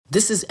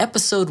This is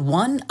episode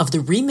 1 of the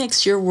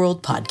Remix Your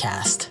World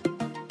podcast.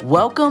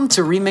 Welcome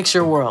to Remix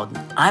Your World.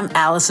 I'm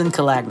Allison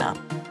Kalagna,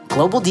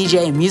 global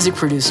DJ and music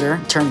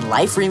producer turned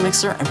life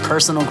remixer and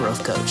personal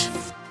growth coach.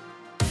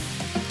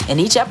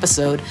 In each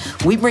episode,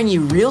 we bring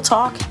you real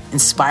talk,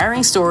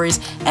 inspiring stories,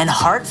 and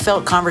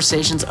heartfelt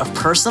conversations of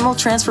personal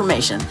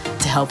transformation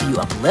to help you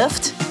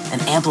uplift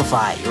and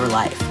amplify your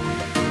life.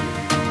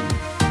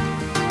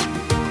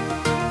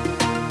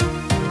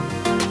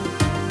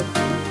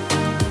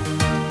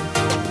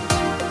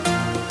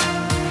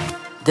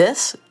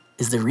 This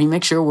is the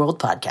Remix Your World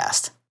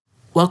podcast.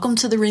 Welcome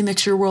to the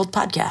Remix Your World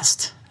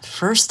podcast.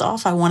 First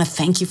off, I want to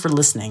thank you for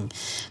listening.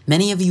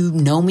 Many of you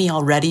know me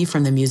already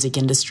from the music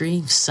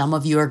industry. Some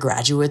of you are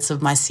graduates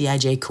of my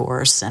CIJ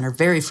course and are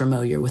very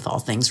familiar with all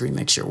things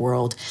Remix Your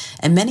World.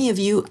 And many of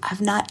you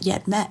I've not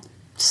yet met.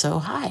 So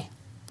hi,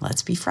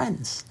 let's be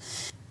friends.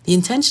 The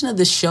intention of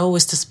this show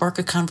was to spark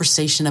a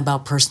conversation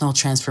about personal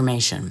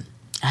transformation.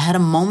 I had a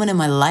moment in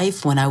my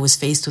life when I was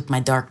faced with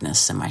my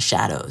darkness and my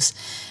shadows,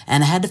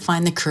 and I had to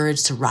find the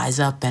courage to rise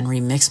up and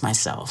remix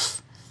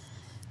myself.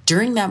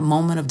 During that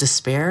moment of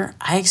despair,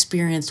 I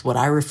experienced what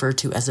I refer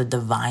to as a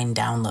divine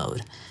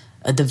download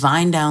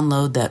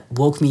that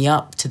woke me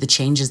up to the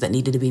changes that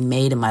needed to be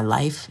made in my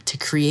life to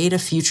create a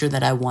future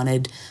that I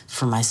wanted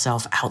for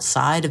myself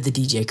outside of the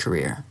DJ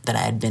career that I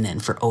had been in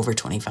for over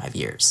 25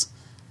 years.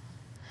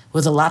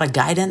 With a lot of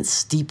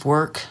guidance, deep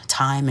work,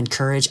 time, and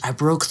courage, I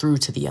broke through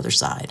to the other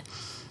side.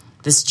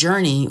 This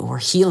journey, or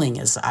healing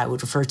as I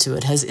would refer to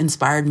it, has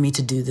inspired me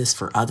to do this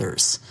for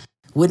others.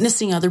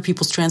 Witnessing other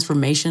people's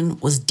transformation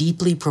was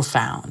deeply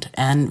profound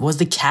and was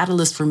the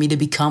catalyst for me to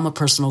become a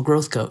personal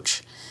growth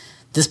coach.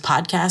 This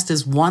podcast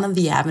is one of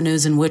the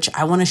avenues in which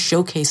I want to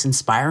showcase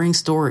inspiring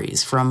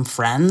stories from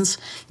friends,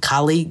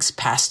 colleagues,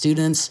 past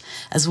students,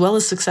 as well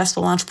as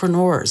successful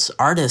entrepreneurs,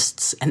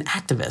 artists, and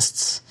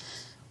activists.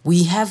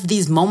 We have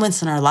these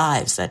moments in our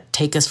lives that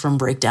take us from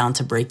breakdown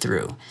to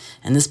breakthrough,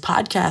 and this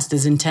podcast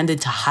is intended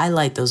to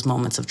highlight those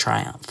moments of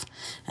triumph.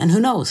 And who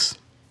knows,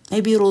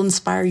 maybe it'll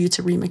inspire you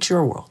to remix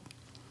your world.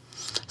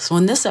 So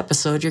in this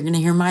episode, you're going to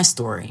hear my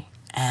story,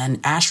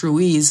 and Ash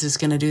Ruiz is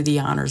going to do the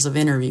honors of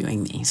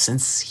interviewing me.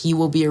 Since he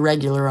will be a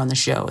regular on the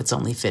show, it's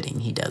only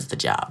fitting he does the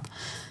job.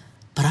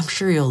 But I'm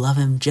sure you'll love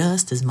him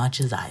just as much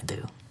as I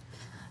do.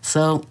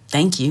 So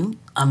thank you.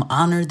 I'm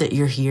honored that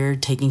you're here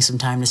taking some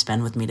time to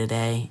spend with me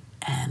today.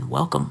 And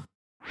welcome.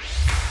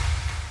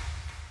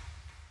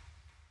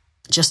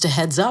 Just a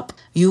heads up,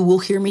 you will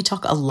hear me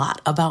talk a lot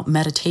about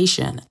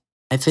meditation.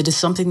 If it is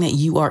something that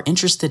you are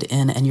interested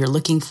in and you're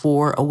looking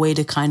for a way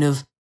to kind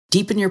of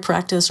deepen your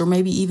practice or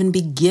maybe even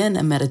begin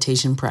a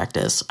meditation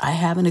practice, I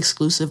have an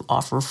exclusive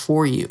offer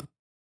for you.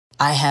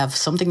 I have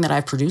something that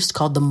I've produced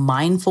called the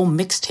Mindful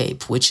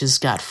Mixtape, which has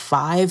got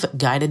 5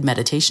 guided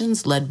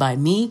meditations led by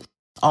me,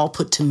 all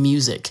put to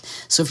music.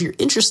 So if you're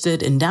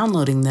interested in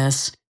downloading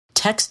this,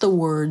 text the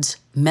words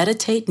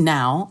meditate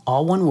now,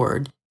 all one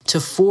word,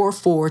 to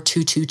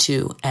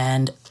 44222,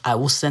 and I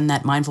will send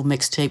that Mindful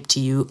Mixtape to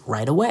you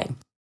right away.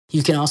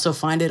 You can also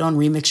find it on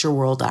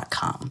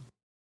remixyourworld.com.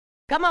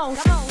 Come on,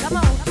 come on, come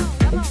on, come on,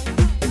 come on.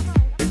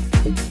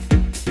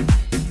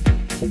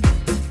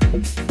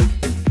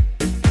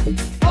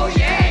 Oh,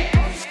 yeah!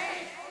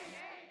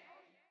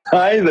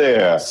 Hi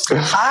there.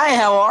 Hi,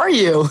 how are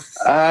you?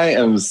 I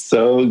am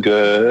so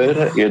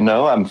good. You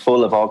know, I'm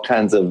full of all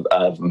kinds of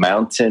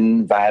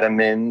mountain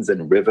vitamins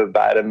and river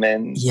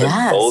vitamins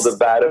and boulder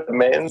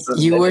vitamins.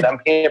 And I'm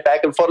here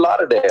back in Fort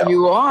Lauderdale.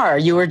 You are.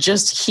 You were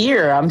just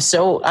here. I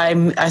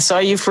saw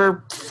you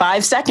for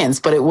 5 seconds,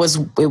 but it was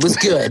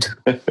good.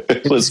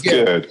 It was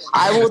good.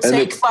 I will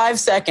take 5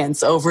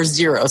 seconds over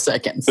 0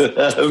 seconds.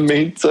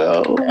 Me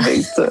too.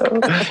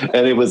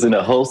 And it was in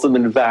a wholesome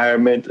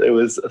environment. It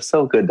was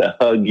so good to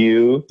hug you.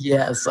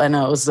 Yes, I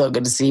know. It was so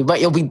good to see you. But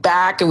you'll be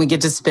back and we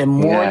get to spend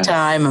more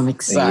time. I'm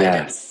excited.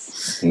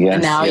 Yes.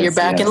 And now you're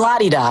back in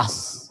La-di-da.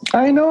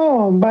 I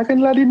know. I'm back in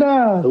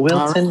La-di-da.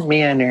 Wilson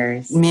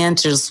Manors.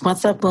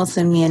 What's up,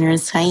 Wilson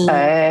Manors? Hi.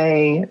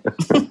 Hey.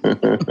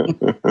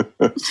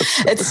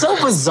 It's so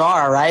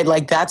bizarre, right?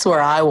 Like, that's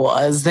where I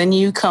was. Then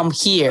you come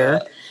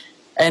here.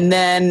 And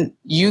then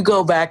you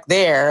go back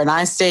there and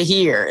I stay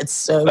here. It's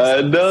so...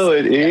 I know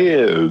it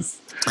is.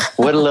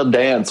 What a little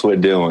dance we're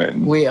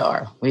doing. We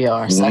are.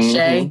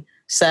 Sashay.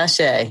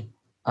 Sashay.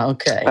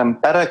 Okay. I'm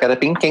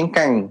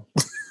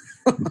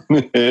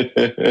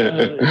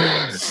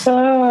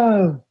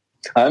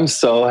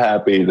so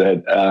happy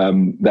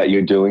that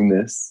you're doing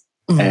this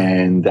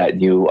and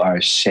that you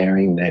are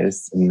sharing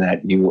this and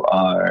that you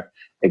are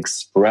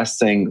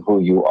expressing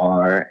who you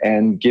are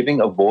and giving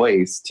a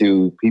voice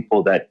to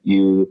people that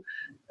you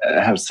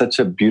have such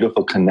a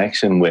beautiful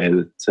connection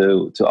with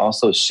to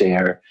also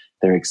share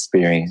their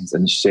experience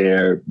and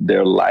share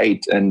their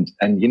light. And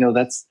you know,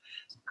 that's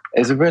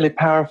a really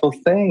powerful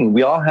thing.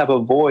 We all have a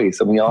voice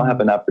and we all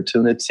have an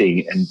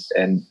opportunity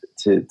and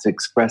to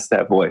express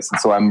that voice. And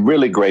so I'm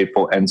really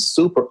grateful and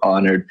super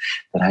honored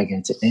that I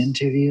get to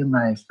interview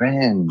my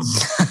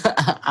friends.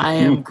 I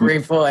am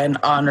grateful and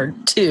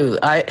honored too.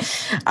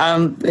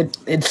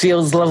 It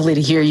feels lovely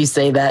to hear you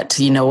say that.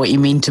 You know what you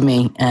mean to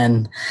me,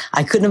 and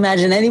I couldn't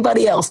imagine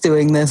anybody else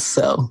doing this.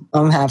 So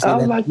I'm happy.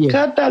 Oh my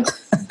God, that's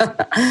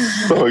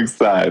so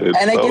excited!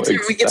 And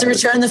we get to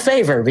return the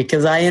favor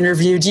because I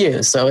interviewed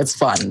you, so it's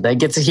fun. They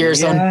get to hear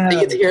some. They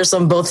get to hear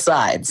some both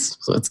sides,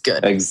 so it's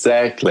good.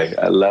 Exactly.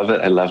 I love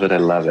it. I love it. I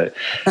love it.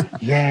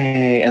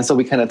 Yay! And so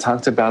we kind of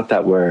talked about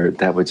that we're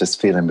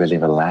just feeling really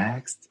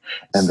relaxed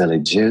and really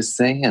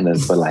juicy, and then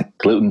for like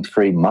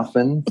gluten-free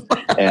muffins,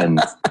 and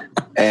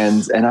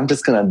I'm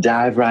just gonna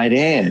dive right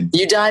in.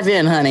 You dive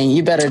in, honey.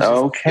 You better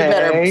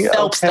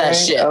Phelps that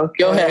shit.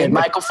 Okay. Go ahead,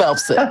 Michael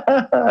Phelps it.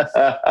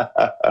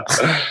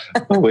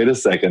 Oh, wait a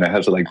second. I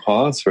have to like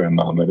pause for a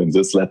moment and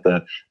just let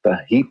the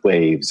heat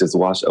waves just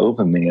wash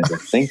over me as I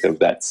think of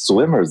that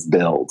swimmer's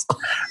build.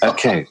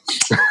 Okay.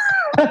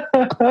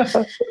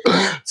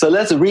 So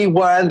let's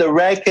rewind the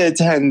record,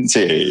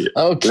 Tanti.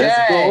 Okay.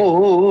 Let's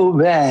go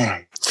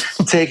back.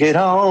 Take it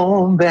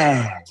on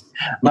back.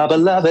 My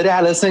beloved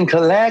Alison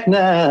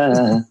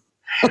Kalekna.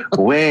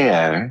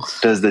 Where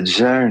does the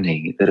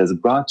journey that has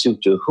brought you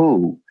to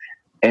who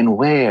and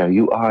where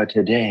you are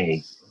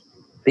today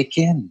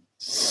begin?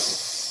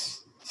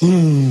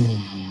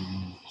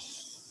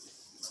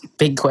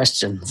 Big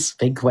questions.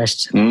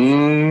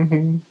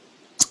 Mm-hmm.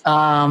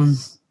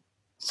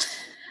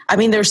 I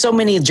mean, there's so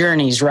many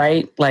journeys,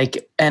 right?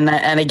 Like, and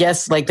I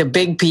guess like the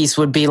big piece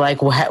would be like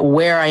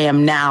where I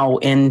am now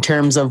in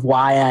terms of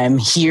why I'm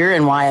here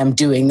and why I'm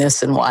doing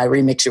this and why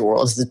Remix Your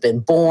World has been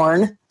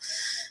born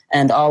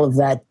and all of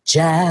that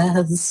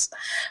jazz.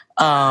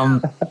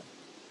 I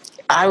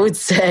would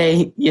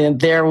say,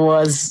 there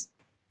was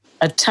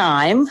a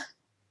time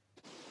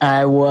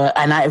I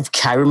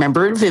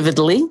remember it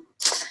vividly.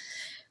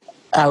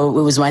 It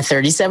was my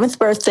 37th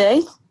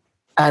birthday.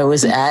 I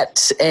was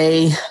at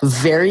a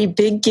very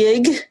big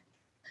gig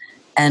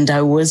and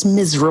I was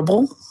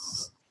miserable.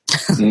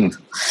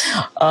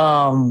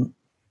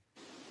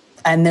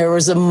 And there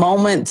was a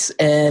moment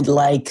at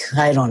like,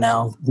 I don't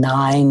know,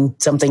 9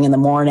 something in the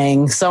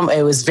morning.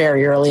 It was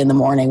very early in the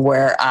morning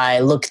where I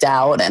looked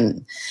out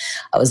and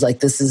I was like,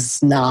 this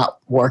is not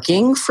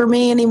working for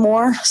me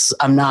anymore.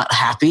 I'm not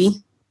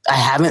happy. I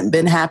haven't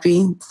been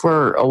happy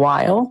for a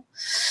while.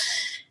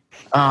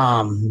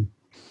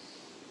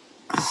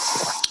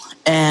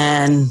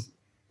 And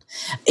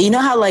you know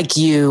how like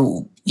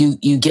you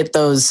get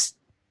those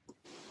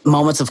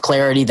moments of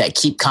clarity that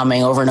keep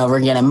coming over and over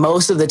again, and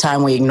most of the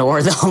time we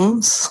ignore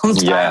them.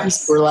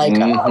 Sometimes we're like,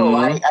 oh,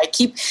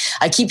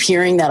 I keep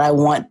hearing that I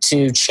want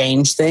to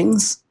change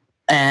things,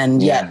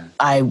 and yet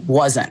I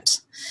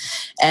wasn't.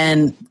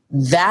 And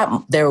that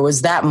there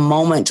was that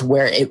moment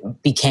where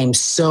it became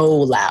so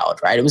loud,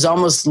 right? It was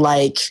almost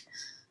like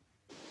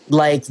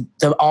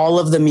all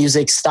of the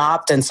music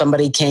stopped and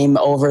somebody came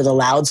over the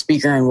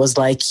loudspeaker and was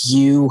like,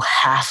 you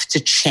have to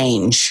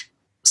change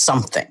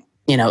something.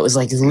 It was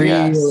like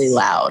really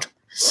loud.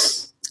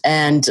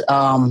 And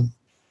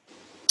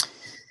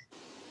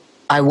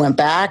I went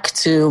back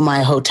to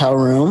my hotel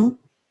room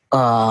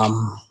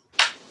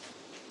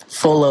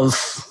full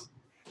of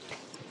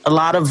a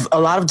lot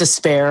of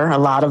despair, a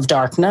lot of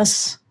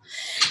darkness,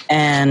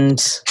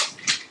 and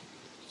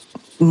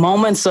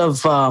moments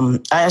of I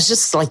was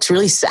just like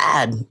really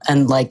sad,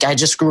 and like I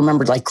just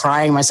remembered like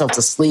crying myself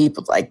to sleep,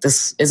 like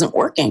this isn't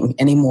working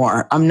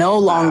anymore. I'm no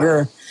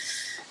longer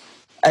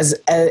and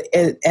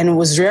it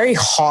was very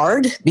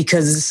hard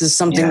because this is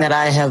something that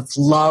I have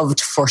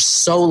loved for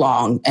so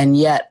long, and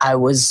yet I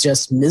was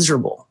just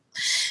miserable.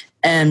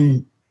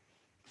 And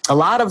a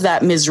lot of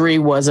that misery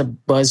was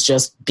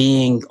just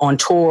being on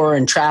tour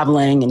and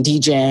traveling and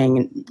DJing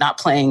and not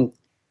playing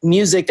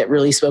music that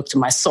really spoke to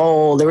my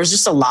soul. There was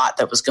just a lot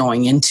that was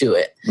going into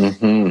it.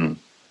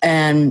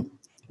 Mm-hmm.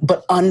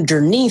 But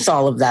underneath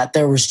all of that,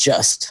 there was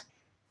just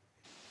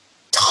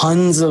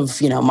tons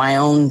of, my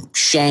own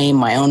shame,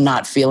 my own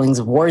not feelings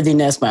of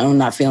worthiness, my own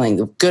not feeling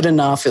of good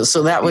enough.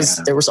 So there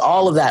was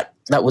all of that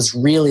was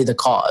really the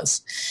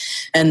cause.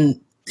 And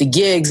the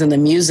gigs and the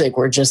music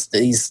were just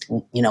these,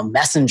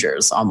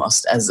 messengers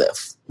almost, as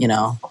if,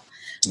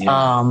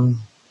 and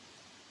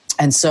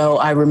so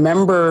I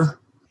remember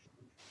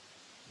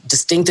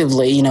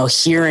distinctively,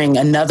 hearing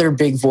another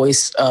big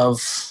voice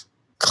of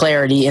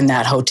clarity in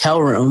that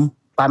hotel room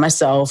by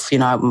myself.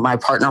 My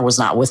partner was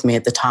not with me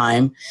at the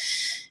time.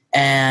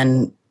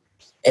 And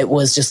it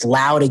was just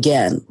loud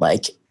again.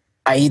 Like,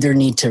 I either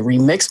need to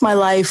remix my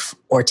life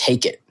or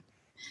take it.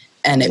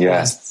 And it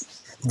was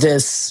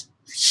this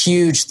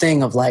huge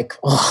thing of like,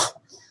 oh,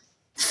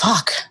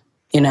 fuck,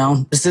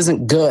 this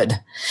isn't good.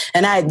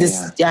 And I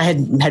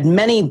had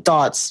many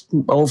thoughts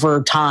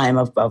over time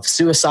of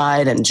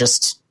suicide and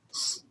just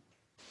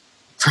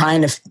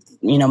trying to,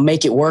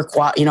 make it work.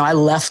 I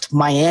left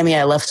Miami,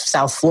 I left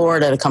South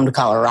Florida to come to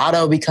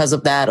Colorado because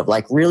of that, of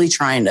like really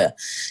trying to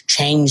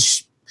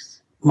change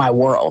my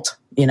world,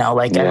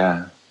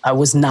 I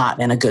was not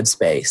in a good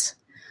space.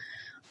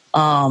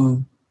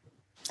 And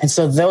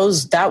so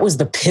that was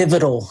the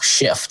pivotal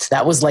shift.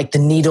 That was like the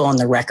needle on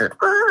the record.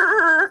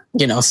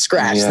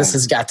 scratch. Yeah. This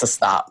has got to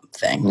stop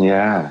thing.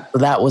 Yeah. So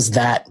that was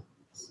that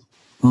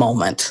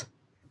moment.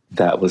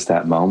 That was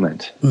that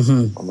moment.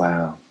 Mm-hmm.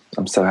 Wow.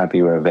 I'm so happy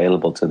you were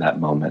available to that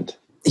moment.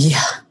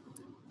 Yeah.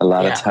 A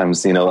lot of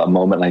times, a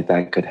moment like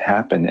that could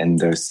happen, and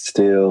there's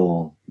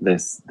still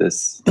this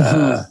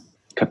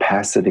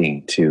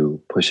capacity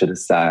to push it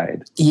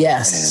aside.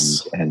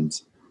 Yes.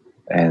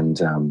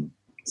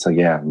 So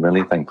yeah, I'm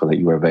really thankful that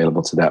you were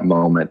available to that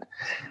moment.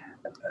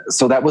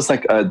 So that was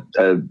like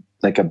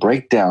a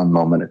breakdown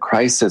moment, a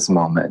crisis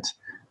moment.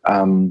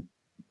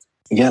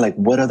 Like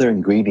what other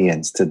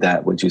ingredients to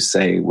that would you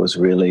say was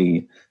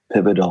really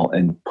pivotal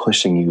in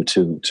pushing you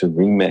to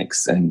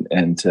remix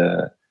and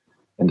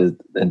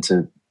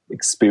to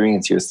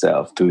experience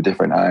yourself through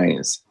different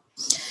eyes?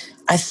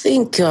 I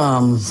think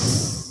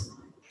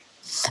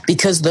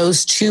because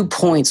those 2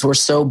 points were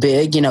so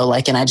big, and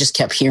I just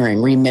kept hearing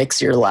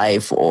remix your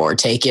life or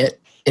take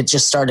it. It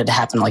just started to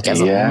happen like as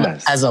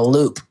a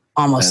loop,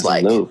 almost as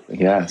like a loop.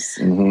 Yes.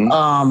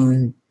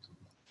 Mm-hmm.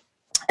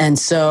 And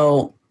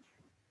so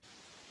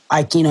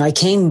I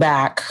came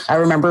back. I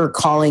remember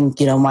calling,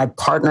 my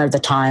partner at the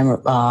time,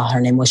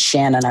 her name was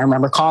Shannon. I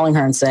remember calling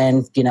her and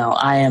saying,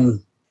 I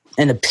am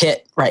in a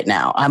pit right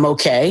now. I'm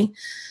okay.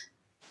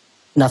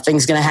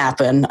 Nothing's going to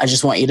happen. I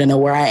just want you to know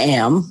where I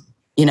am,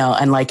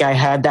 and like I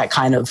had that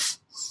kind of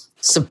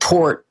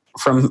support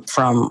from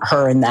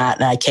her in that.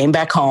 And I came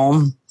back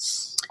home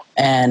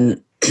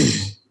and,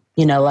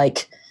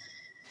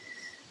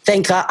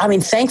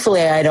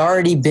 thankfully I had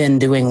already been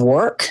doing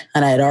work,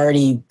 and I had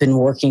already been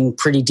working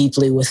pretty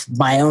deeply with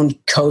my own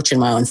coach and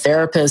my own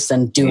therapist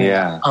and doing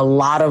a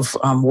lot of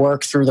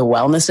work through the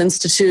Wellness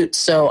Institute.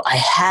 So I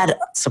had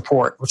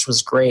support, which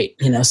was great,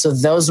 so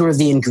those were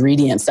the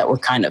ingredients that were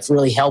kind of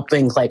really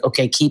helping, like,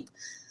 okay, keep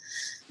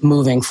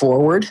moving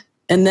forward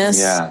in this.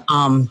 Yeah.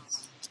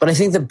 But I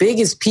think the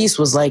biggest piece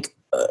was like,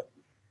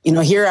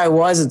 here I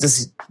was at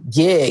this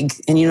gig,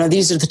 and,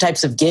 these are the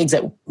types of gigs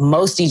that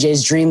most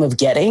DJs dream of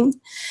getting.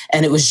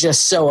 And it was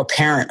just so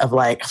apparent of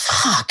like,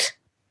 fuck,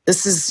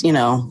 this is,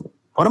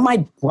 what am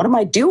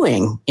I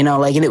doing? And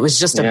it was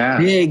just a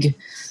big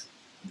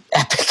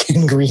epic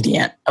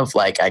ingredient of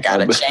like, I got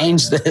to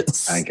change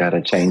this. I got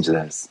to change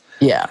this.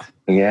 Yeah.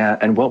 Yeah.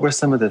 And what were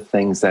some of the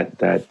things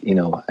that,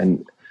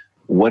 and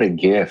what a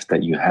gift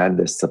that you had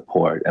this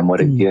support, and what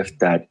a gift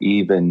that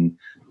even,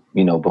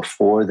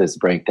 before this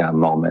breakdown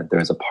moment,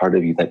 there's a part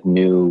of you that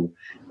knew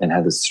and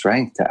had the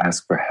strength to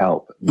ask for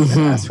help and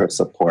ask for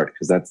support,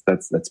 because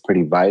that's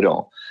pretty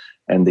vital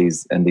in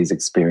these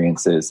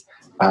experiences.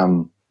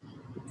 But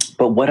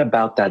what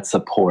about that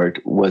support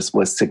was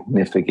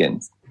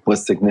significant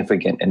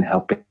in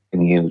helping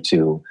you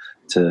to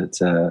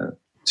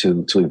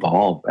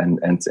evolve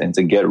and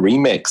to get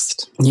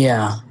remixed?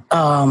 Yeah.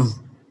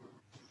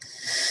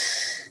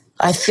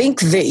 I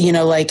think that,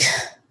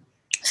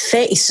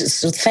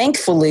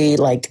 thankfully,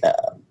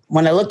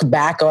 when I look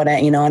back on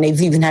it, and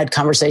I've even had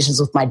conversations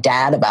with my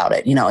dad about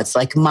it, it's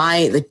like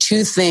the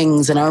two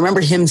things, and I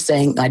remember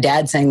my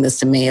dad saying this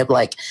to me of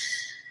like,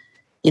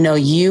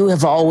 you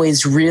have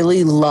always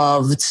really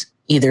loved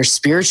either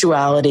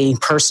spirituality,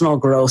 personal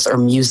growth, or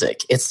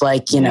music. It's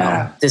like,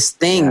 this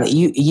thing that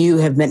you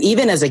have been,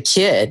 even as a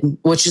kid,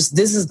 this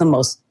is the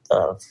most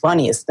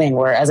funniest thing,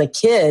 where as a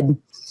kid,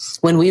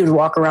 when we would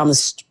walk around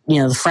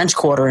the French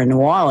Quarter in New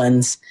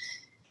Orleans,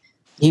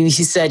 he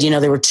said,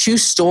 there were two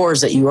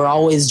stores that you were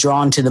always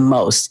drawn to the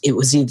most. It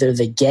was either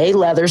the gay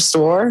leather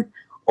store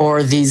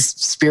or these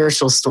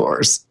spiritual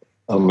stores.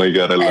 Oh my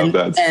God, I love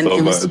that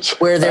so much.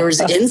 Where there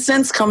was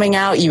incense coming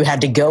out, you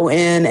had to go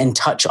in and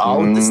touch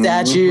all of the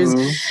statues.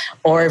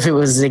 Or if it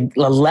was a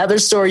leather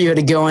store, you had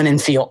to go in and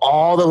feel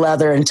all the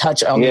leather and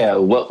touch all. Yeah,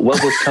 what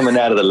was coming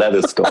out of the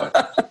leather store?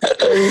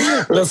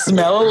 The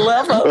smell of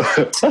leather.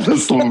 The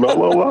smell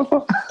of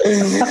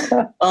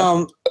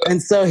leather. And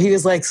so he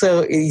was like,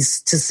 to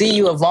see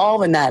you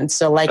evolve in that. And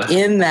so like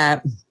in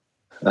that,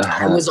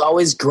 I was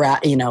always,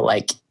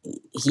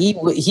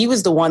 he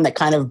was the one that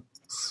kind of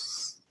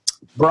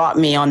brought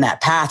me on that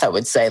path, I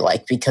would say,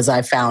 because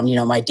I found,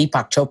 my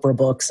Deepak Chopra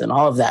books and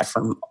all of that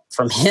from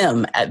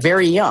him at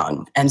very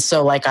young. And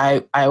so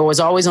I was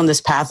always on this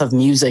path of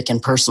music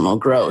and personal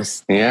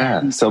growth.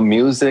 Yeah. So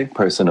music,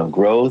 personal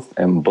growth,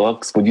 and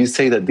books. Would you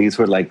say that these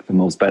were the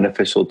most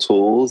beneficial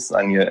tools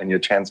in your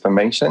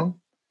transformation?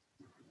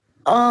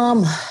 They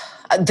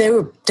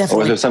were definitely. Or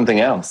was there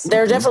something else?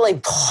 They're definitely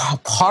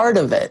part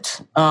of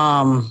it.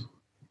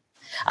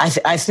 I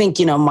think,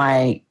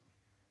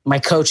 my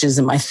coaches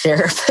and my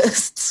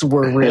therapists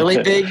were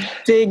really big,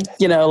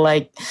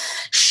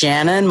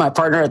 Shannon, my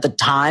partner at the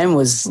time,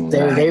 was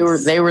nice. they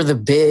were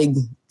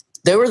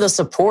the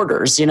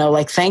supporters,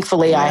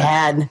 thankfully I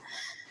had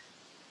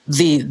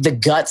the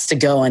guts to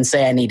go and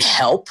say I need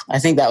help. I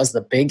think that was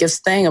the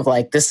biggest thing of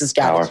this has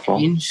got to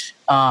change.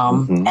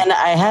 And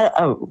I had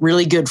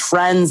really good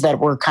friends that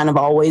were kind of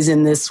always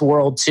in this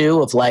world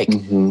too of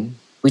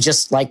we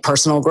just like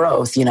personal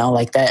growth,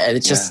 that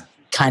it's just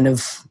kind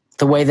of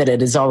the way that it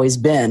has always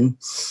been.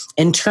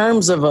 In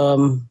terms of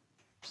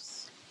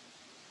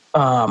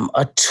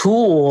a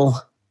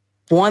tool,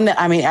 one that,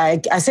 I mean,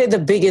 I say the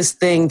biggest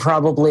thing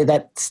probably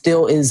that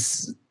still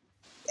is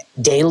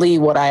daily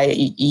what I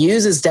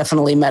use is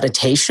definitely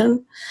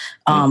meditation.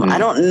 I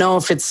don't know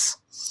if it's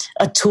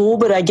a tool,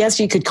 but I guess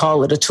you could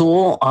call it a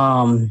tool.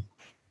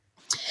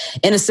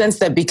 In a sense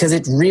that because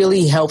it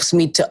really helps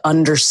me to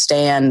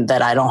understand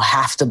that I don't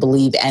have to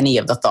believe any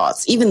of the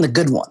thoughts, even the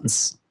good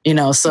ones, you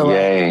know, so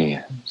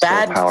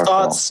bad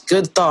thoughts,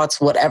 good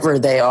thoughts, whatever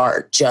they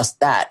are, just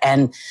that.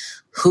 And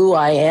who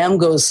I am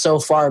goes so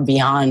far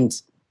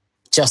beyond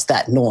just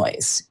that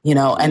noise, you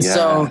know? And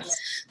so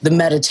the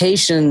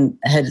meditation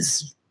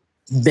has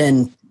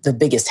been the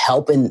biggest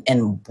help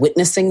in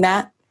witnessing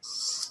that,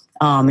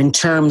 in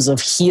terms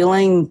of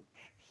healing,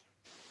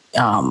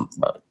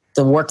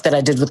 the work that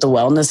I did with the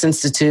Wellness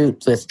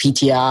Institute, with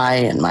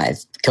PTI and my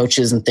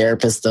coaches and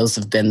therapists, those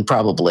have been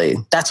probably,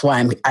 that's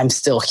why I'm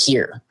still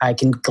here. I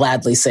can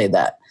gladly say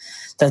that.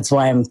 That's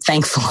why I'm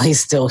thankfully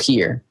still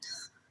here.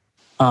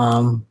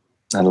 I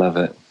love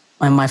it.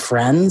 And my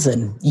friends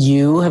and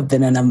you have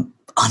been an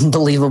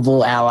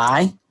unbelievable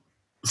ally.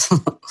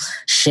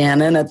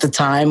 Shannon at the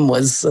time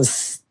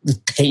was a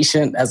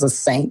patient as a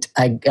saint.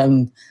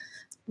 I'm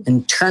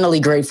internally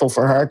grateful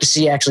for her because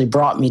she actually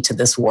brought me to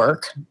this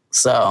work.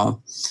 So,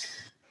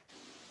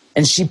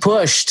 and she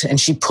pushed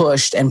and she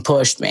pushed and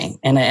pushed me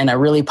in a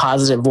really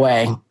positive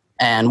way.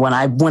 And when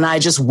I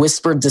just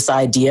whispered this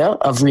idea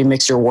of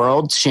Remix Your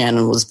World,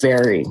 Shannon was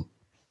very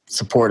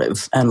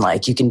supportive and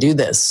like, you can do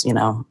this, you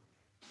know?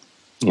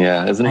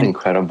 Yeah. Isn't it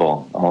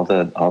incredible? All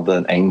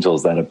the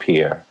angels that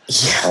appear,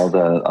 all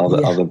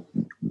the,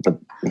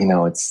 you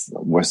know,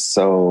 we're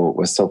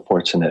so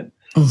fortunate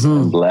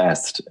and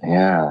blessed.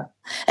 Yeah.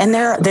 And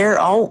they're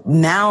all,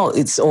 now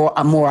it's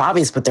more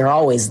obvious, but they're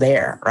always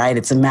there, right?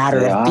 It's a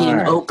matter of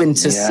being open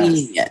to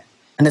seeing it.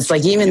 And it's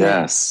like even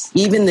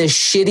the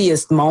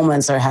shittiest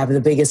moments have the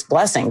biggest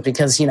blessing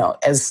because, you know,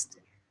 as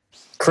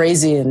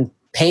crazy and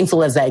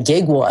painful as that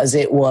gig was,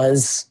 it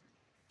was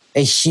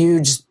a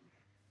huge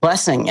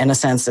blessing in a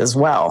sense as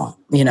well.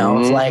 You know,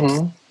 it's like,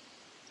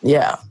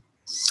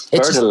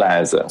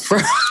 fertilizer.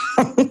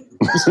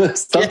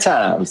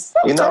 Sometimes,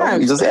 you know,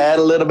 you just add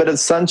a little bit of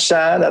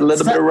sunshine, a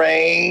little bit of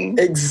rain.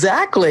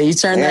 Exactly. You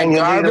turn that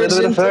garbage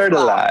into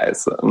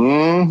fertilizer.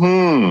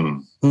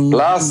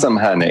 Blossom,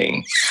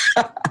 honey.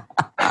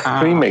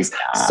 Remix.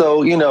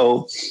 So, you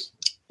know,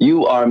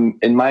 you are,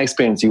 in my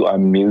experience, you are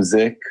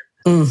music.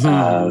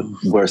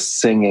 We're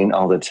singing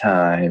all the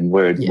time.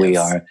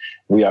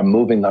 We are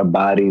moving our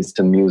bodies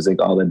to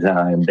music all the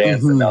time,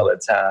 dancing all the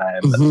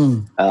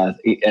time,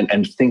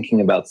 and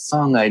thinking about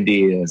song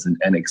ideas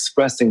and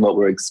expressing what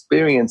we're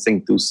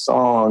experiencing through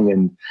song.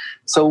 And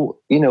so,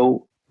 you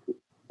know,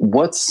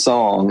 what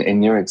song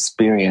in your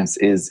experience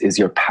is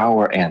your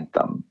power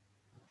anthem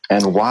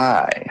and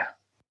why?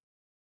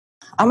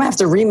 I'm gonna have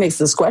to remix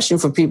this question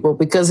for people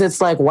because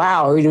it's like,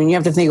 wow, you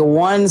have to think of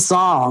one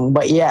song,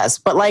 but yes.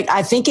 But like,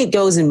 I think it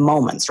goes in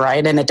moments,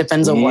 right? And it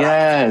depends on what.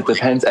 Yeah, it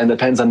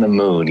depends on the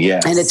mood,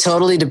 yes. And it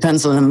totally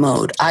depends on the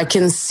mood. I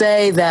can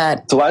say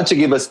that. So why don't you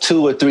give us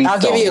 2 or 3 I'll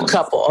give you a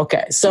couple.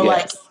 Okay. So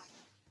like,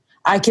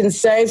 I can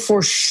say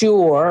for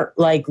sure,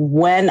 like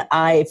when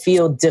I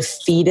feel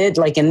defeated,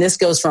 like, and this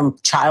goes from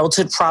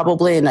childhood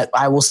probably, and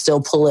I will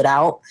still pull it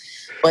out.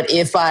 But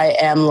if I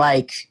am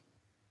like,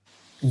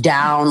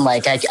 down,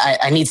 like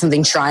I need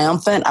something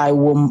triumphant, I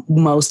will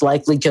most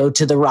likely go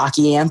to the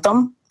Rocky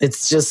Anthem.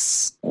 It's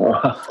just you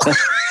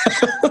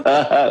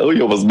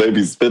almost made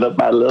me spit up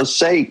my little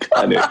shake,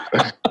 honey.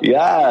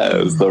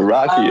 Yes, the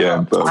Rocky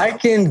Anthem. I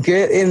can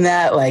get in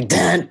that like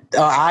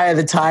Eye of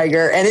the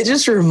Tiger, and it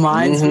just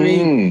reminds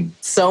me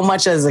so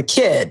much as a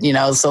kid, you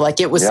know. So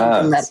like it was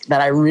something that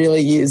I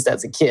really used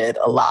as a kid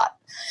a lot.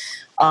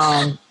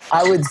 I'd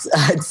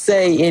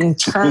say in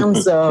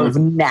terms of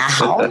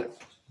now.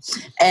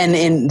 And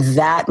in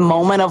that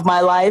moment of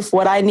my life,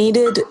 what I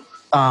needed,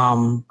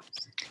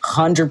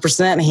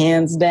 100%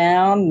 hands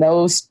down,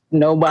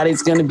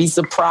 nobody's going to be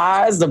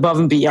surprised, Above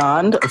and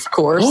Beyond, of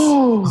course.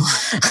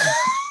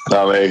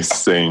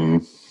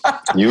 Amazing.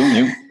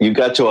 You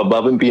got your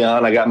Above and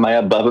Beyond. I got my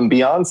Above and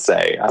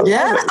Beyonce.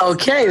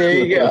 Okay, there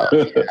you go.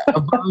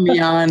 Above and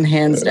Beyond,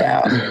 hands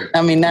down.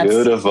 I mean, that's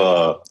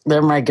beautiful.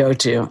 They're my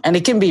go-to. And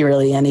it can be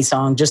really any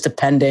song, just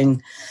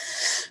depending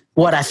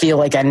what I feel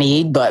like I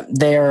need, but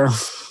they're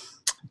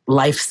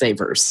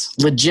lifesavers,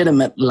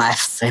 legitimate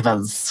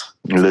lifesavers.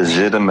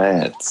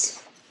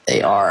 Legitimate.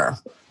 They are.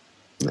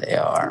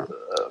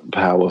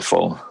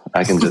 Powerful.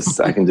 I can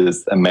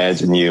just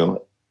imagine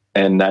you,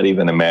 and not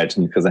even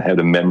imagine because I have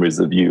the memories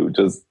of you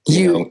just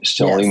you know,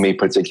 showing me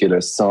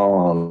particular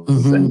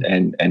songs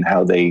and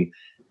how they,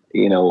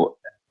 you know,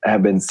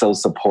 have been so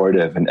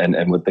supportive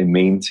and what they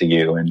mean to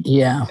you and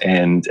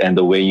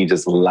the way you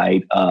just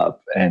light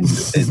up, and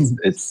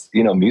it's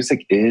you know,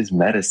 music is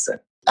medicine.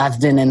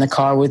 I've been in the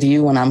car with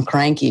you when I'm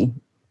cranky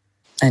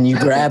and you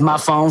grab my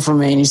phone from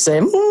me and you say,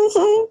 I'm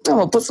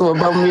gonna put some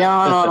Above and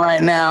Beyond on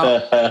right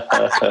now.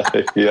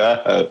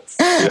 Yes.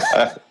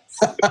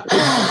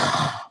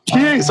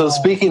 So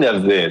speaking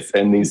of this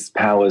and these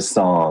power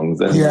songs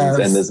and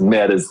this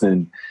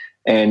medicine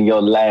and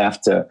your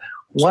laughter,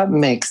 what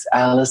makes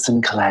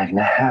Alison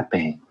Kalagna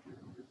happy?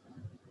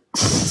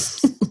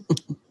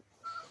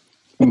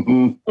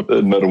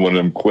 Another one of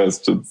them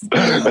questions.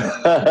 Right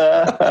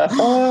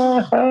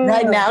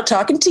now,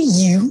 talking to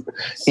you.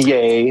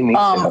 Yay! Me too.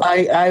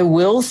 I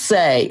will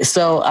say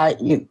so.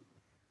 And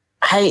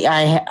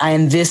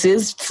this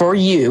is for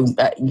you.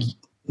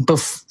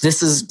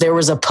 There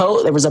was a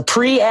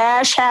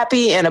pre-Ash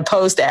happy and a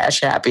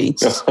post-Ash happy.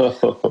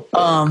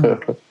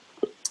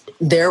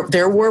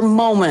 There were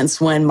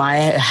moments when my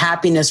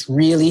happiness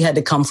really had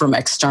to come from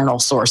external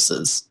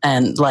sources,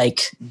 and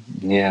like,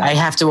 I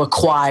have to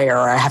acquire,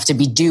 or I have to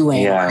be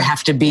doing, or I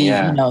have to be,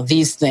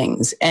 these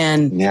things.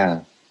 And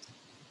you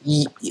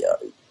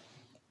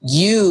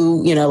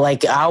know,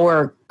 like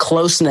our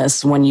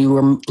closeness when you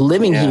were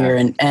living here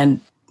and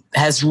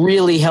has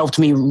really helped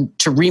me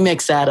to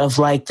remix that of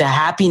like the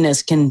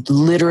happiness can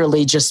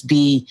literally just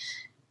be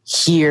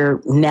here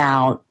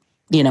now,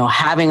 you know,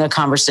 having a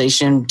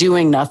conversation,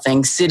 doing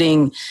nothing,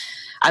 sitting.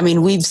 I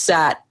mean, we've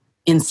sat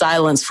in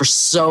silence for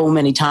so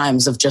many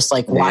times of just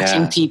like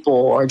watching people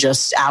or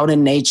just out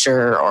in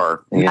nature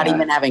or not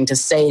even having to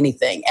say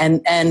anything.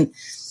 And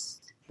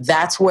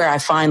that's where I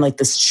find like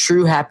this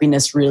true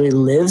happiness really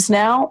lives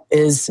now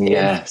is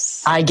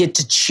I get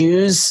to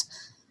choose.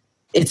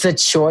 It's a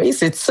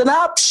choice. It's an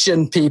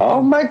option, people.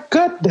 Oh my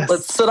goodness.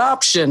 It's an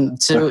option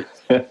to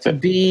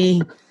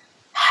be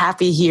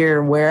happy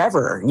here,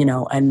 wherever, you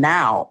know, and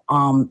now.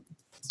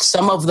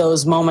 Some of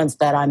those moments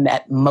that I'm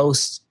at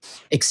most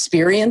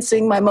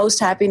experiencing my most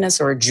happiness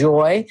or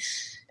joy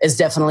is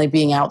definitely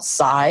being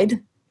outside.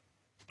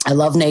 I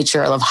love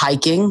nature. I love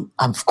hiking.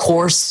 Of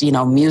course, you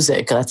know,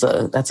 music, that's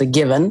a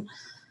given.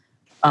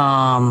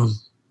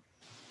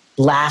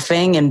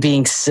 Laughing and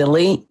being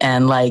silly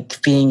and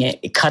like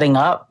cutting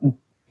up,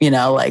 you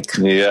know, like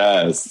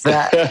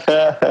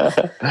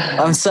that.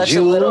 I'm such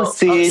a little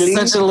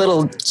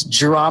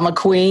drama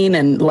queen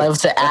and love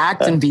to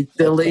act and be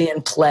silly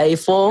and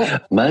playful.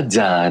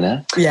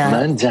 Madonna. Yeah.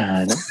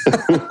 Madonna.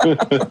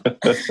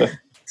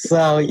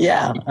 So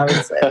yeah, I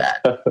would say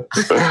that.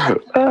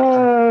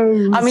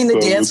 I mean, the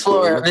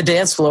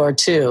dance floor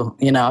too.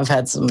 You know, I've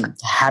had some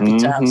happy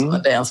times on the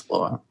dance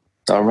floor.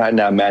 All right,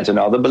 now imagine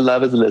all the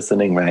beloveds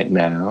listening right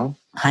now.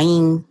 Hi.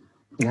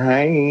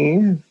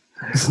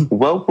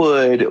 What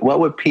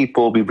would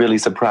people be really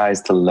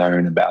surprised to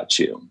learn about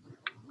you?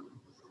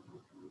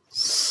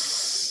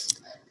 It's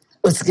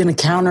going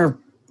to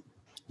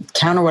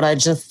counter what I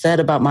just said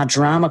about my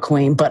drama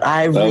queen, but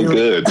I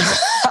really,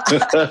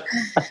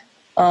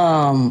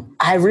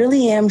 I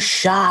really am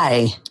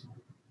shy.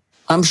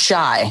 I'm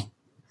shy.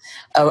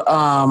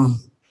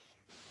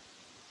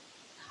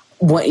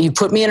 When you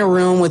put me in a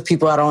room with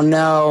people I don't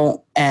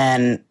know,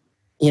 and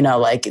you know,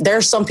 like there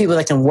are some people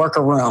that can work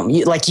a room.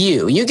 You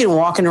can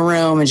walk in a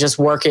room and just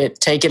work it,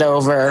 take it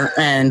over,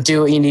 and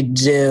do what you need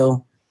to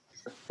do.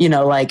 You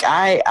know, like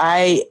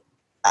I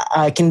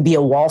can be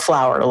a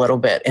wallflower a little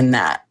bit in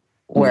that,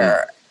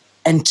 where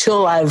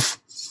until I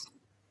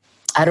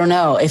don't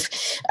know if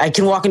I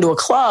can walk into a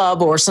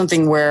club or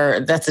something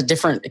where that's a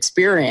different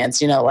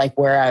experience. You know, like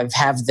where I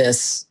have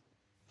this.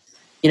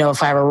 You know,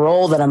 if I have a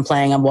role that I'm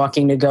playing, I'm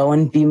walking to go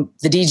and be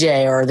the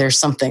DJ, or there's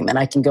something that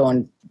I can go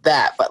and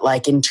that. But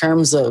like in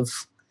terms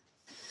of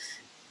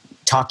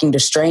talking to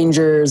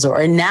strangers,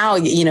 and now,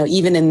 you know,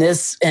 even in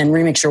this and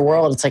Remix Your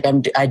World, it's like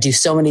I do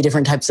so many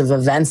different types of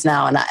events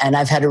now, and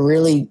I've had to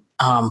really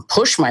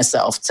push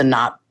myself to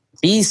not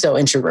be so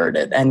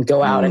introverted and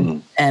go out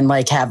and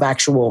like have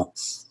actual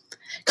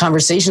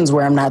conversations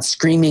where I'm not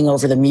screaming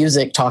over the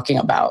music talking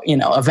about, you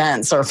know,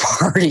 events or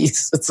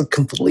parties. It's a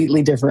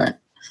completely different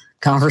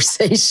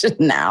conversation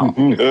now.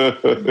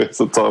 It's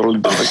a totally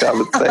different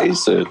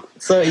conversation.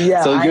 So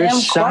yeah, so you're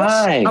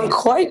shy. I'm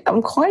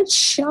quite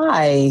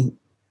shy.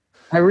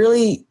 I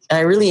really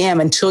am,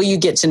 until you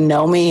get to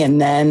know me,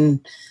 and then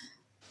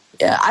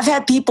I've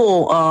had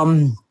people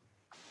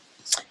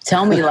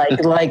tell me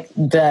like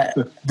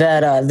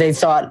that they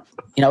thought,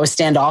 you know, I was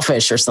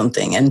standoffish or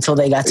something until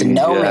they got to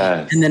know me,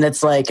 and then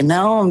it's like,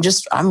 no,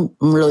 I'm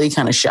really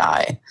kind of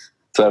shy.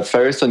 So at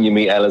first, when you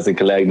meet Alison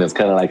Kalagna, it's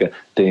kind of like a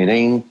ding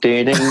ding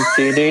ding ding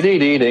ding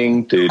ding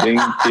ding ding ding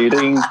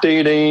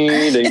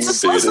ding. It's a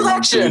slow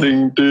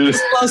selection. Slow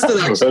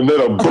selection. And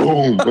then a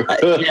boom.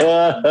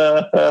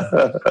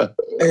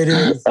 It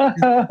is.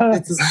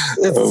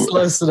 It's a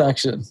slow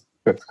seduction.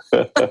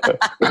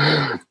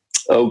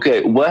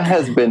 Okay, what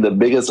has been the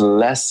biggest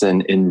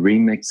lesson in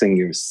remixing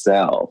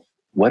yourself?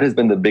 What has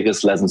been the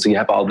biggest lesson? So you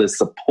have all this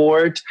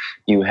support,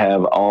 you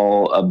have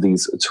all of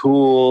these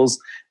tools.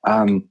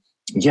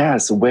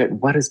 Yes,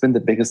 what has been the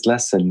biggest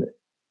lesson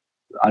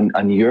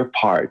on your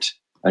part,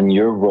 on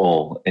your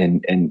role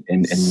in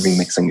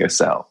remixing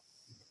yourself?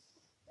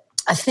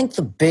 I think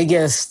the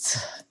biggest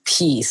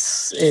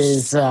piece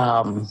is, you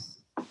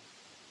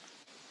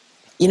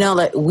know,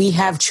 that we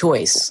have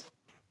choice.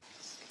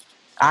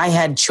 I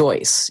had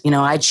choice. You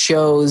know, I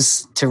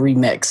chose to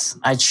remix.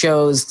 I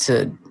chose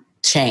to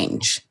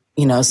change.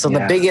 You know, so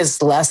the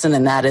biggest lesson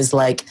in that is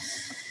like,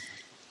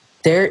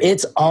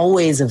 it's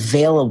always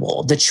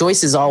available. The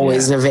choice is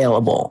always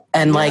available.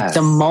 And like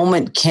the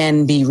moment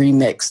can be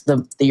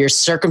remixed. Your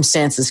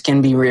circumstances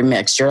can be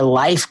remixed. Your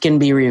life can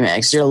be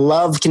remixed. Your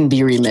love can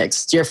be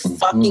remixed. Your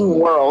fucking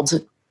world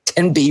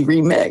can be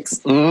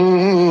remixed.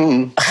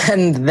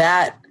 And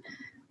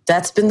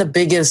that's been the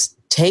biggest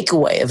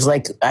takeaway of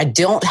like, I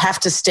don't have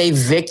to stay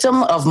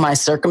victim of my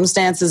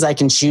circumstances. I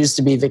can choose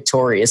to be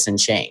victorious and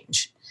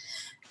change.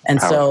 And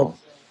powerful.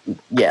 So,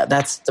 yeah,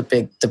 that's the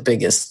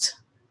biggest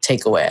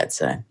takeaway, I'd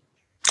say.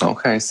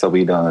 Okay, so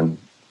we done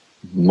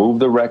moved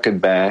the record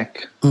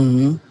back.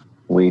 Mm-hmm.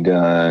 We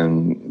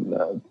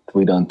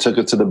done took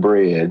it to the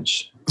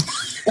bridge.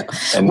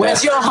 And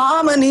where's your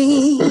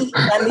harmony?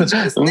 I need you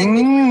to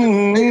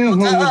sing.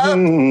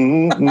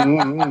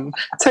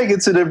 Take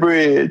it to the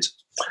bridge.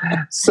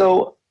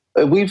 So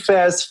we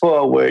fast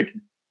forward,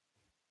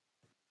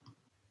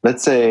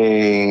 let's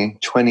say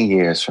 20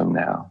 years from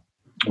now.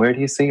 Where do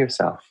you see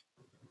yourself?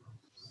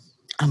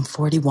 I'm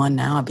 41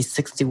 now. I'll be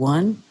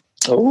 61.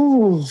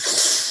 Oh,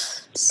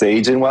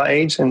 saging while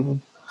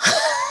aging.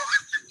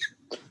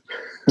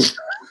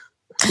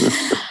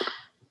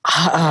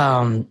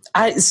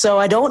 So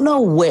I don't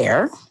know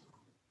where,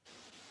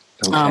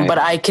 but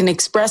I can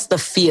express the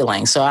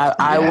feeling. So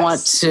I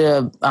want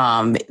to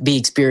be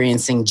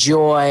experiencing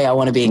joy. I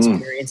want to be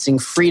experiencing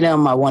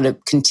freedom. I want to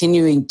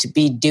continuing to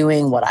be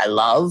doing what I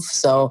love.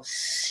 So,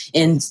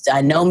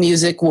 I know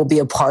music will be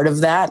a part of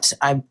that.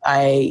 I'm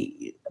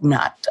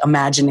not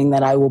imagining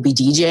that I will be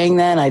DJing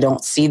then. I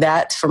don't see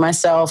that for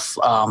myself.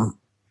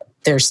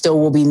 There still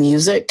will be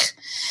music.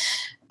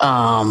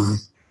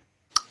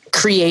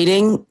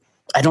 Creating.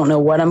 I don't know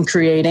what I'm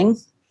creating,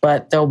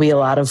 but there'll be a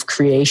lot of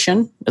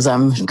creation as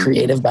I'm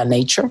creative by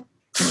nature.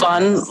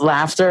 Fun,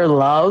 laughter,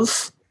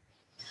 love.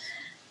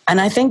 And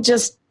I think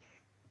just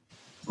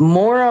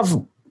more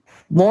of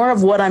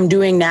what I'm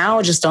doing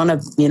now, just on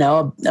a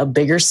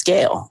bigger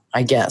scale,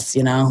 I guess,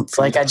 It's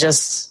like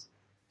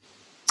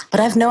but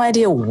I have no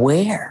idea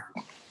where.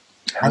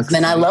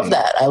 And I love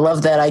that. I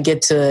love that I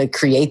get to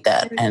create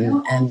that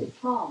and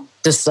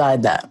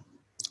decide that.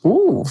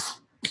 Ooh.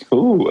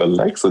 Ooh,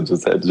 Alexa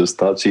just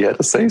thought she had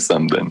to say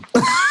something.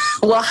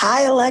 Well,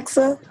 hi,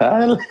 Alexa.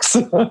 Hi,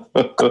 Alexa.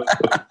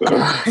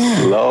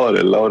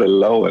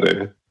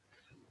 Lordy.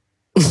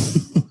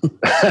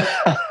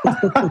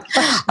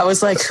 I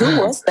was like,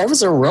 who was that?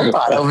 Was a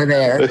robot over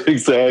there.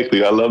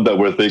 Exactly. I love that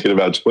we're thinking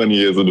about 20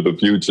 years into the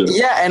future.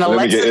 Yeah, and then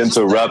Alexa we get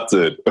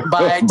interrupted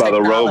by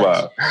the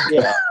robot.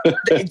 Yeah.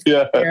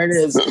 Yeah. There it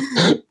is.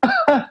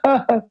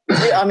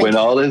 I mean, when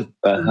all is,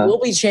 we'll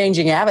be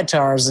changing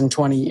avatars in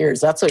 20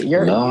 years. That's what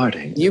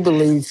you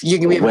believe. You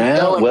can be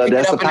well,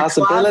 that's a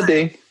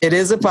possibility. It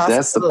is a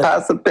possibility.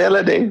 That's a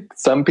possibility.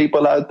 Some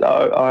people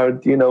are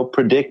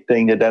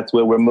predicting that's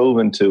where we're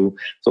moving to.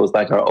 So it's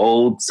like our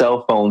old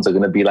cell phones are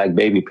going to be like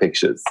baby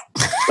pictures.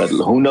 But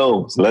who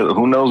knows?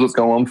 Who knows what's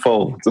going to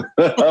unfold?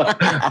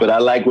 But I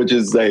like what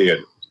you're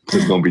saying.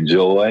 There's going to be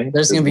joy.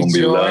 There's going to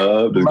be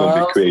love. There's going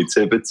to be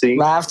creativity.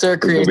 Laughter,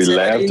 creativity. There's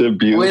going to be laughter,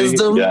 beauty.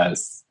 Wisdom.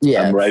 Yes.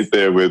 I'm right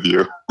there with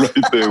you.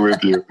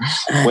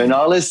 When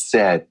all is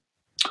said,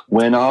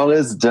 when all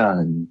is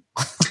done,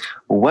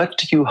 what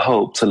do you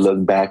hope to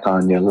look back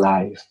on your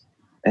life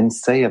and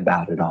say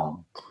about it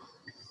all?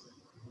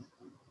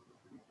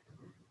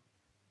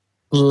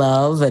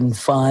 Love and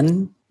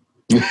fun.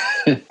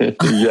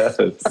 Yes.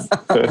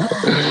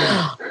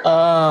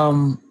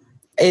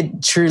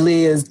 It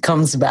truly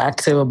comes back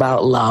to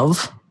about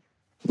love.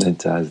 It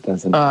does,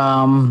 doesn't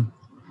it?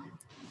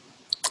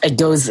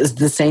 It's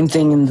the same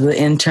thing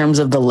in terms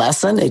of the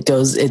lesson.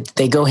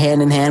 They go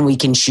hand in hand. We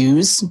can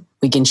choose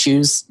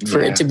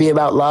for it to be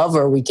about love,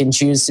 or we can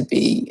choose to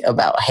be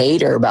about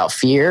hate or about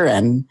fear.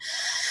 And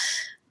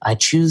I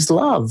choose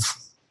love.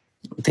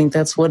 I think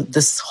that's what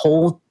this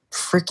whole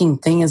freaking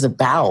thing is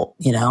about,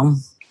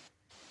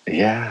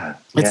 Yeah.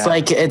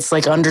 It's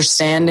like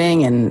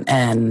understanding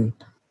and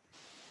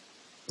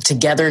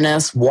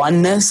togetherness.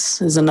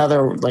 Oneness is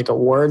another, like, a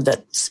word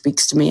that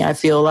speaks to me. I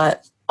feel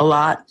that a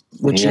lot,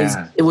 which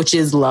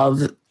is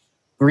love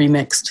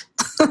remixed.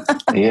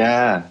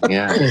 Yeah.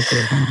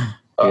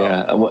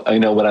 I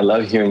know what I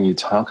love hearing you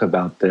talk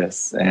about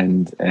this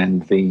and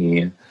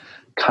the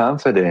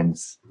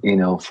confidence,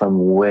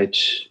 from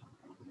which,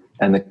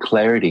 and the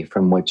clarity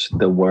from which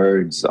the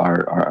words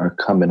are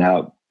coming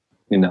out.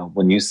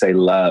 When you say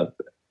love,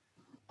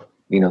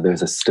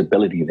 there's a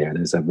stability there.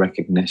 There's a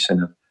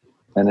recognition of,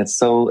 and it's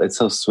so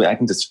sweet. I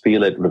can just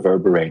feel it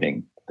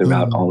reverberating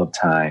throughout all of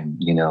time,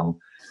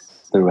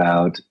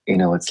 throughout,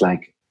 it's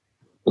like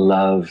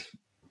love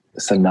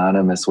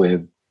synonymous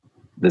with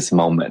this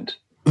moment.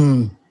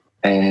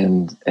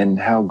 And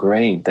how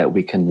great that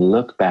we can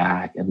look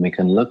back and we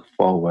can look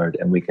forward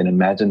and we can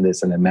imagine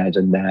this and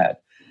imagine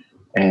that.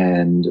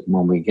 And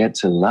when we get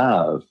to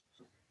love,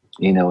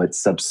 it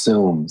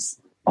subsumes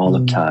all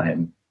of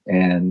time.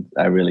 And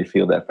I really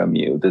feel that from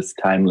you, this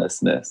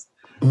timelessness,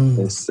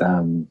 this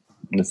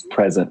this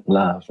present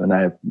love. And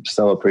I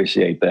so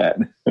appreciate that.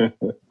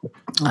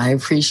 I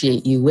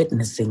appreciate you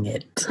witnessing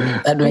it.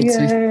 That makes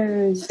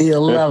me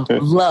feel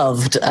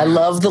loved. I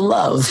love the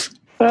love.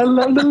 I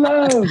love the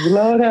love.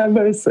 Lord have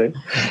mercy.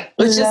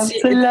 Love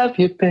to love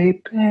you,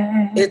 baby.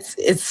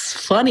 It's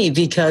funny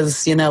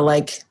because,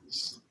 like,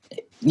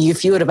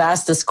 if you would have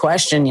asked this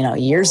question,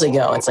 years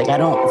ago, it's like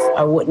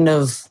I wouldn't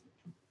have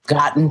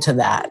gotten to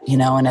that,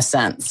 in a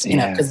sense,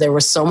 because there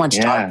was so much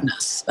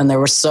darkness and there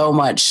was so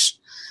much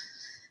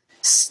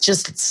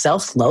just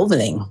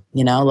self-loathing,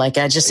 like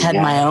I just had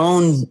my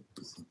own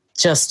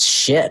just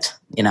shit,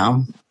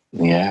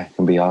 Yeah, it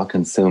can be all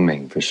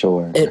consuming for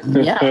sure.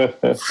 A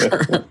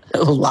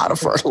lot of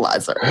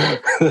fertilizer.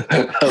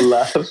 A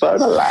lot of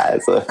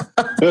fertilizer.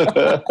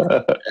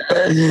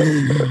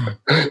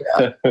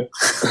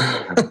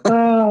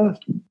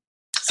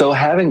 So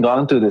having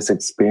gone through this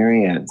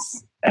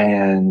experience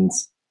and,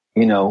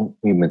 we've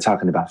been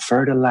talking about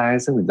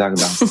fertilizer, we're talking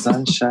about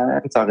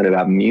sunshine, talking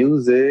about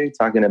music,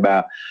 talking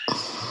about,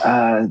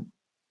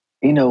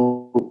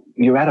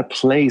 you're at a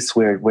place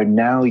where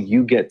now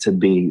you get to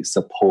be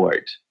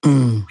support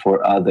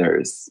for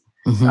others.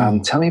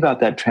 Mm-hmm. Tell me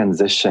about that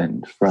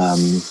transition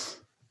from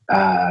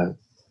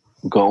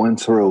going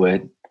through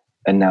it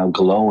and now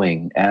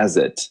glowing as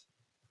it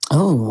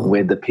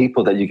with the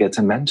people that you get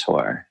to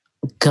mentor.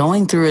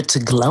 Going through it to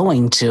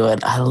glowing to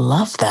it. I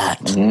love that.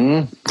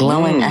 Mm-hmm.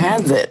 Glowing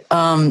as it.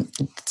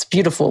 It's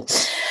beautiful.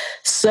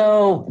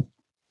 So,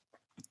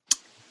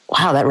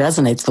 wow, that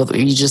resonates with what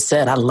you just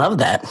said. I love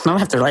that. I'm going to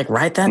have to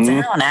write that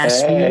down.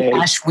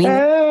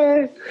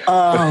 Ashwini.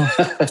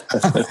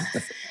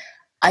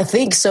 I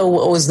think so.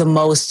 What was the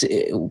most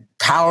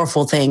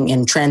powerful thing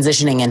in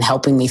transitioning and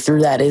helping me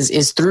through that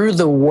is through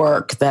the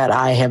work that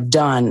I have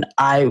done.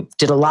 I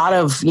did a lot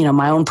of,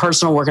 my own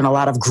personal work and a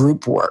lot of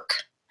group work.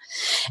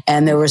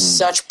 And there was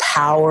such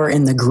power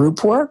in the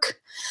group work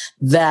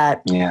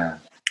that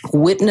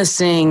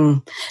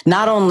witnessing,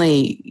 not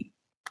only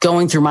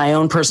going through my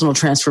own personal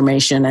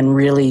transformation and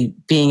really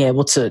being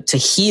able to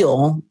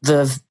heal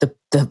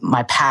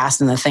my past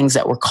and the things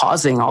that were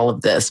causing all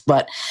of this,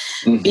 but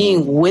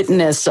being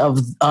witness of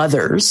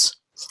others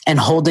and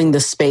holding the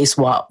space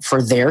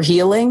for their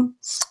healing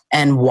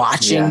and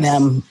watching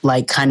them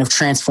kind of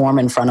transform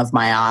in front of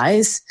my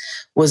eyes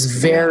was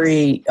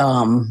very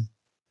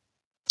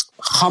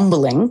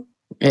humbling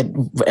at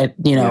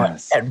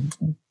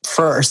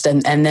first,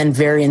 and then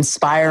very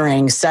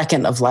inspiring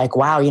second of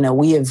wow,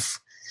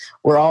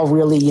 we're all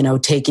really,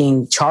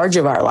 taking charge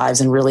of our lives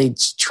and really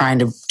trying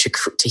to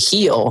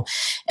heal.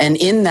 And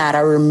in that, I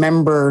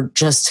remember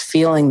just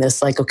feeling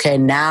this okay,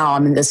 now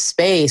I'm in this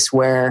space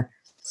where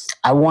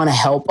I want to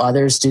help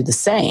others do the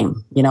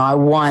same. I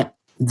want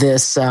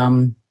this,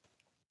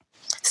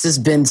 this has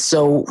been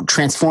so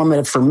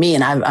transformative for me.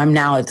 And I'm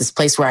now at this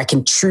place where I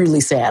can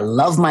truly say, I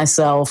love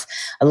myself.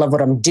 I love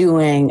what I'm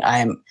doing.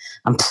 I'm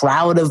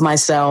proud of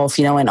myself,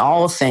 in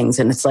all things.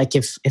 And it's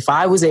if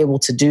I was able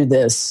to do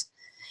this,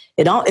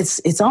 it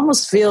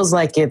almost feels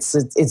like it's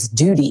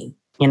duty,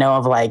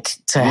 of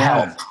to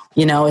help,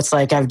 it's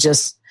I've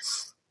just,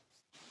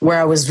 where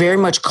I was very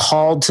much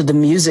called to the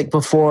music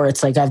before,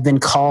 it's I've been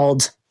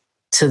called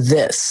to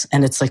this.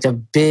 And it's a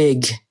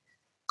big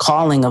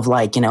calling of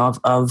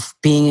of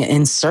being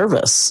in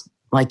service,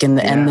 and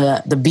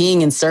the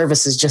being in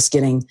service is just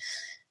getting,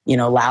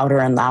 louder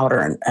and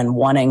louder and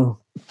wanting,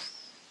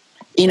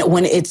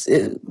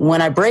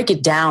 when I break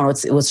it down,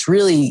 what's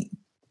really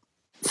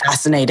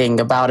fascinating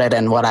about it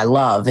and what I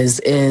love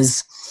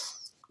is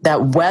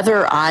that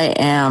whether I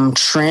am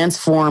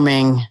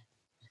transforming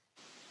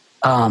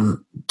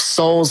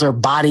souls or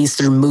bodies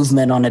through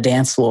movement on a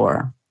dance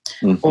floor,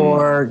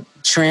 or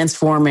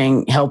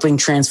helping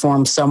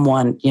transform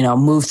someone,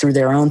 move through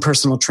their own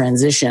personal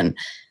transition,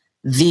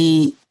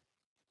 the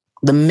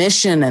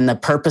mission and the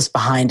purpose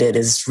behind it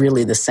is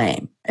really the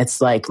same.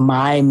 It's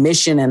my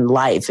mission in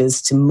life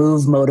is to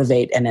move,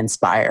 motivate, and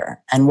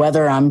inspire. And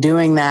whether I'm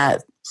doing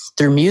that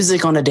through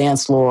music on a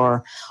dance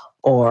floor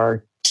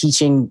or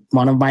teaching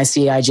one of my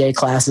CIJ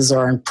classes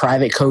or in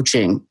private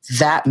coaching,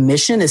 that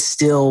mission is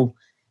still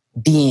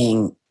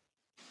being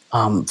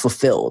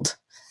fulfilled.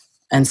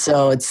 And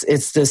so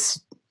it's this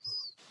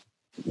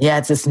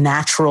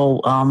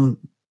natural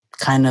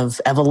kind of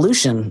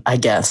evolution, I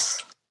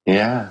guess.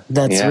 Yeah.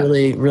 That's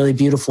really, really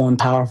beautiful and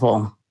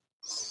powerful.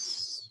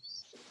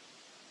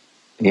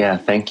 Yeah.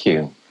 Thank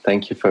you.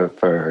 Thank you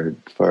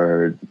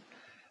for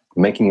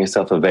making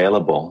yourself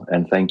available.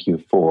 And thank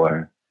you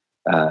for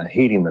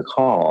heeding the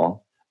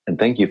call. And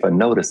thank you for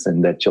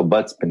noticing that your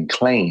butt's been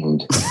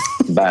claimed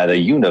by the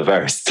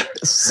universe.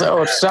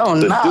 So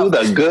to do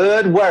the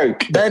good work.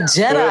 The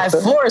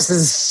Jedi Force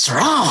is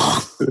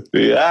strong.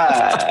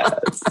 Yes.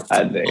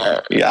 I think.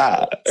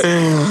 Yes.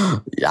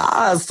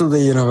 Yes to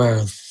the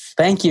universe.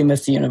 Thank you,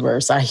 Miss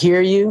Universe. I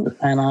hear you,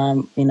 and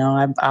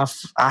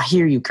I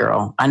hear you,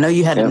 girl. I know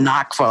you had to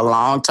knock for a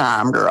long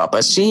time, girl,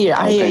 but I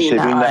hear you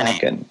now.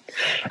 Knocking.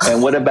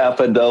 And what about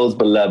for those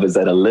beloveds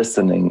that are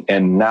listening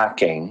and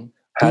knocking?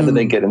 How do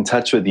they get in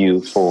touch with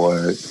you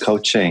for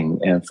coaching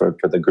and for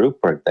the group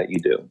work that you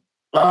do?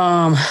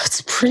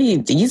 It's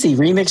pretty easy.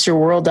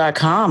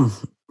 Remixyourworld.com.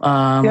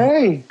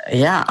 Yay.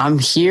 Yeah, I'm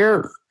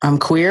here. I'm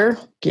queer.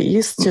 Get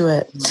used to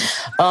it.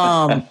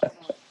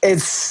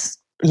 It's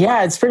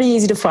pretty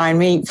easy to find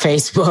me.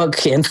 Facebook,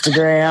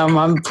 Instagram.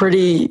 I'm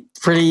pretty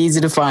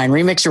easy to find.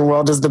 Remix Your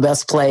World is the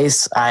best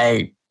place.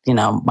 My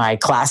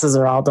classes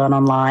are all done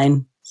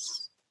online.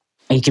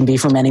 You can be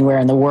from anywhere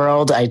in the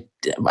world. I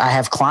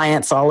have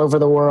clients all over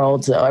the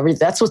world. So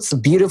that's what's the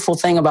beautiful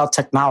thing about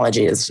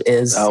technology is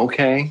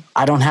okay.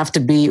 I don't have to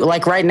be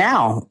like right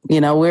now.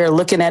 We're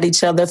looking at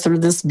each other through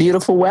this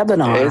beautiful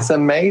webinar. It's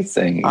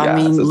amazing. I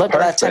mean, look at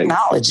that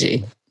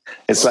technology.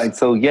 It's like,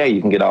 so yeah, you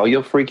can get all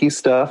your freaky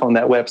stuff on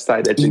that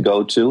website that you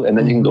go to, and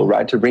then you can go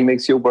right to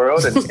Remix Your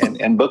World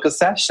and book a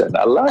session.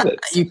 I love it.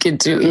 You can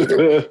do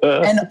either.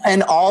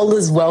 and all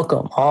is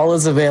welcome. All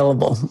is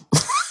available.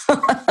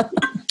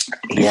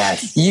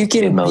 Yes,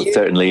 it most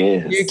certainly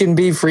is. You can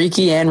be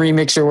freaky and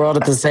remix your world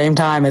at the same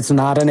time. It's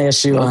not an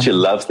issue. Don't you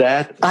love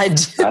that? I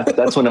do.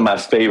 That's one of my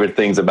favorite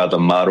things about the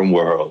modern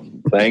world.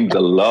 Thank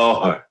the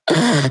Lord.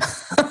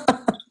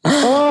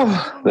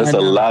 There's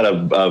a lot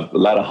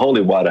of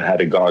holy water I had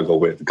to gargle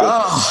with.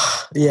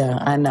 Yeah,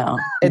 I know.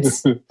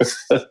 It's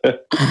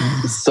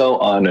so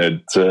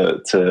honored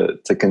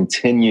to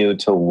continue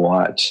to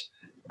watch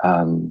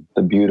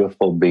the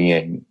beautiful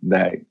being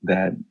that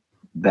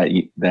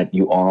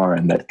you are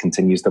and that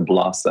continues to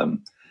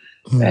blossom.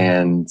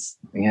 And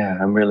yeah,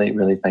 I'm really,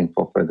 really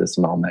thankful for this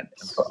moment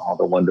and for all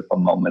the wonderful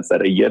moments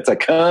that are yet to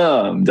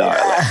come, darling.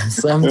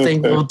 Yes, I'm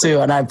thankful too.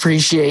 And I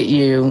appreciate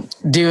you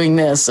doing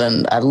this.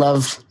 And I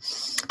love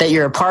that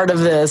you're a part of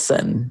this.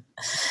 And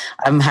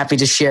I'm happy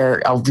to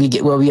share.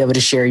 We'll be able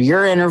to share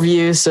your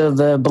interview so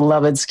the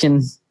beloveds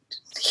can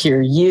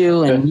hear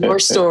you and your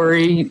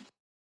story.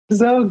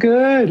 So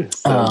good.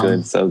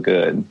 So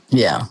good.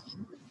 Yeah.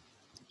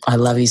 I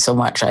love you so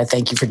much. I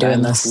thank you for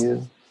doing this.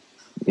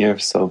 You're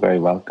so very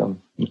welcome.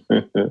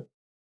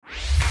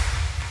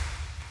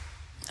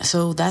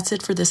 So that's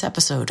it for this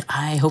episode.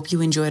 I hope you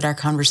enjoyed our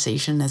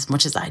conversation as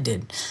much as I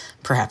did.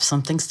 Perhaps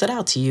something stood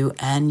out to you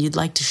and you'd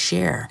like to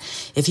share.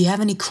 If you have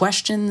any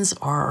questions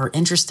or are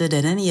interested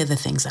in any of the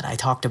things that I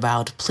talked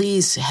about,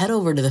 please head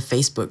over to the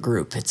Facebook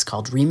group. It's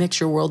called Remix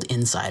Your World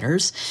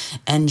Insiders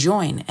and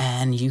join.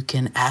 And you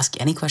can ask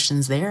any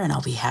questions there and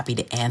I'll be happy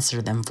to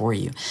answer them for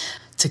you.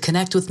 To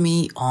connect with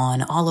me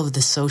on all of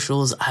the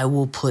socials, I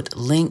will put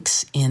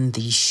links in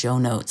the show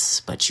notes,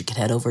 but you can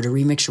head over to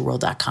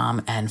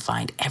remixyourworld.com and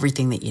find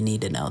everything that you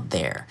need to know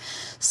there.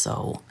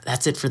 So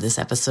that's it for this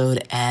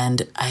episode.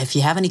 And if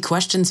you have any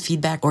questions,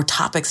 feedback, or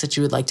topics that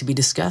you would like to be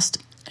discussed,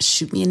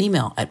 shoot me an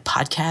email at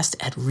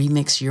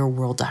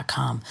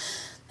podcast@remixyourworld.com.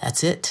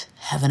 That's it.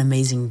 Have an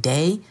amazing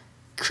day,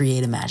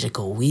 create a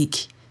magical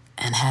week,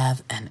 and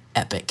have an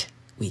epic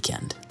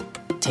weekend.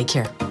 Take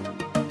care.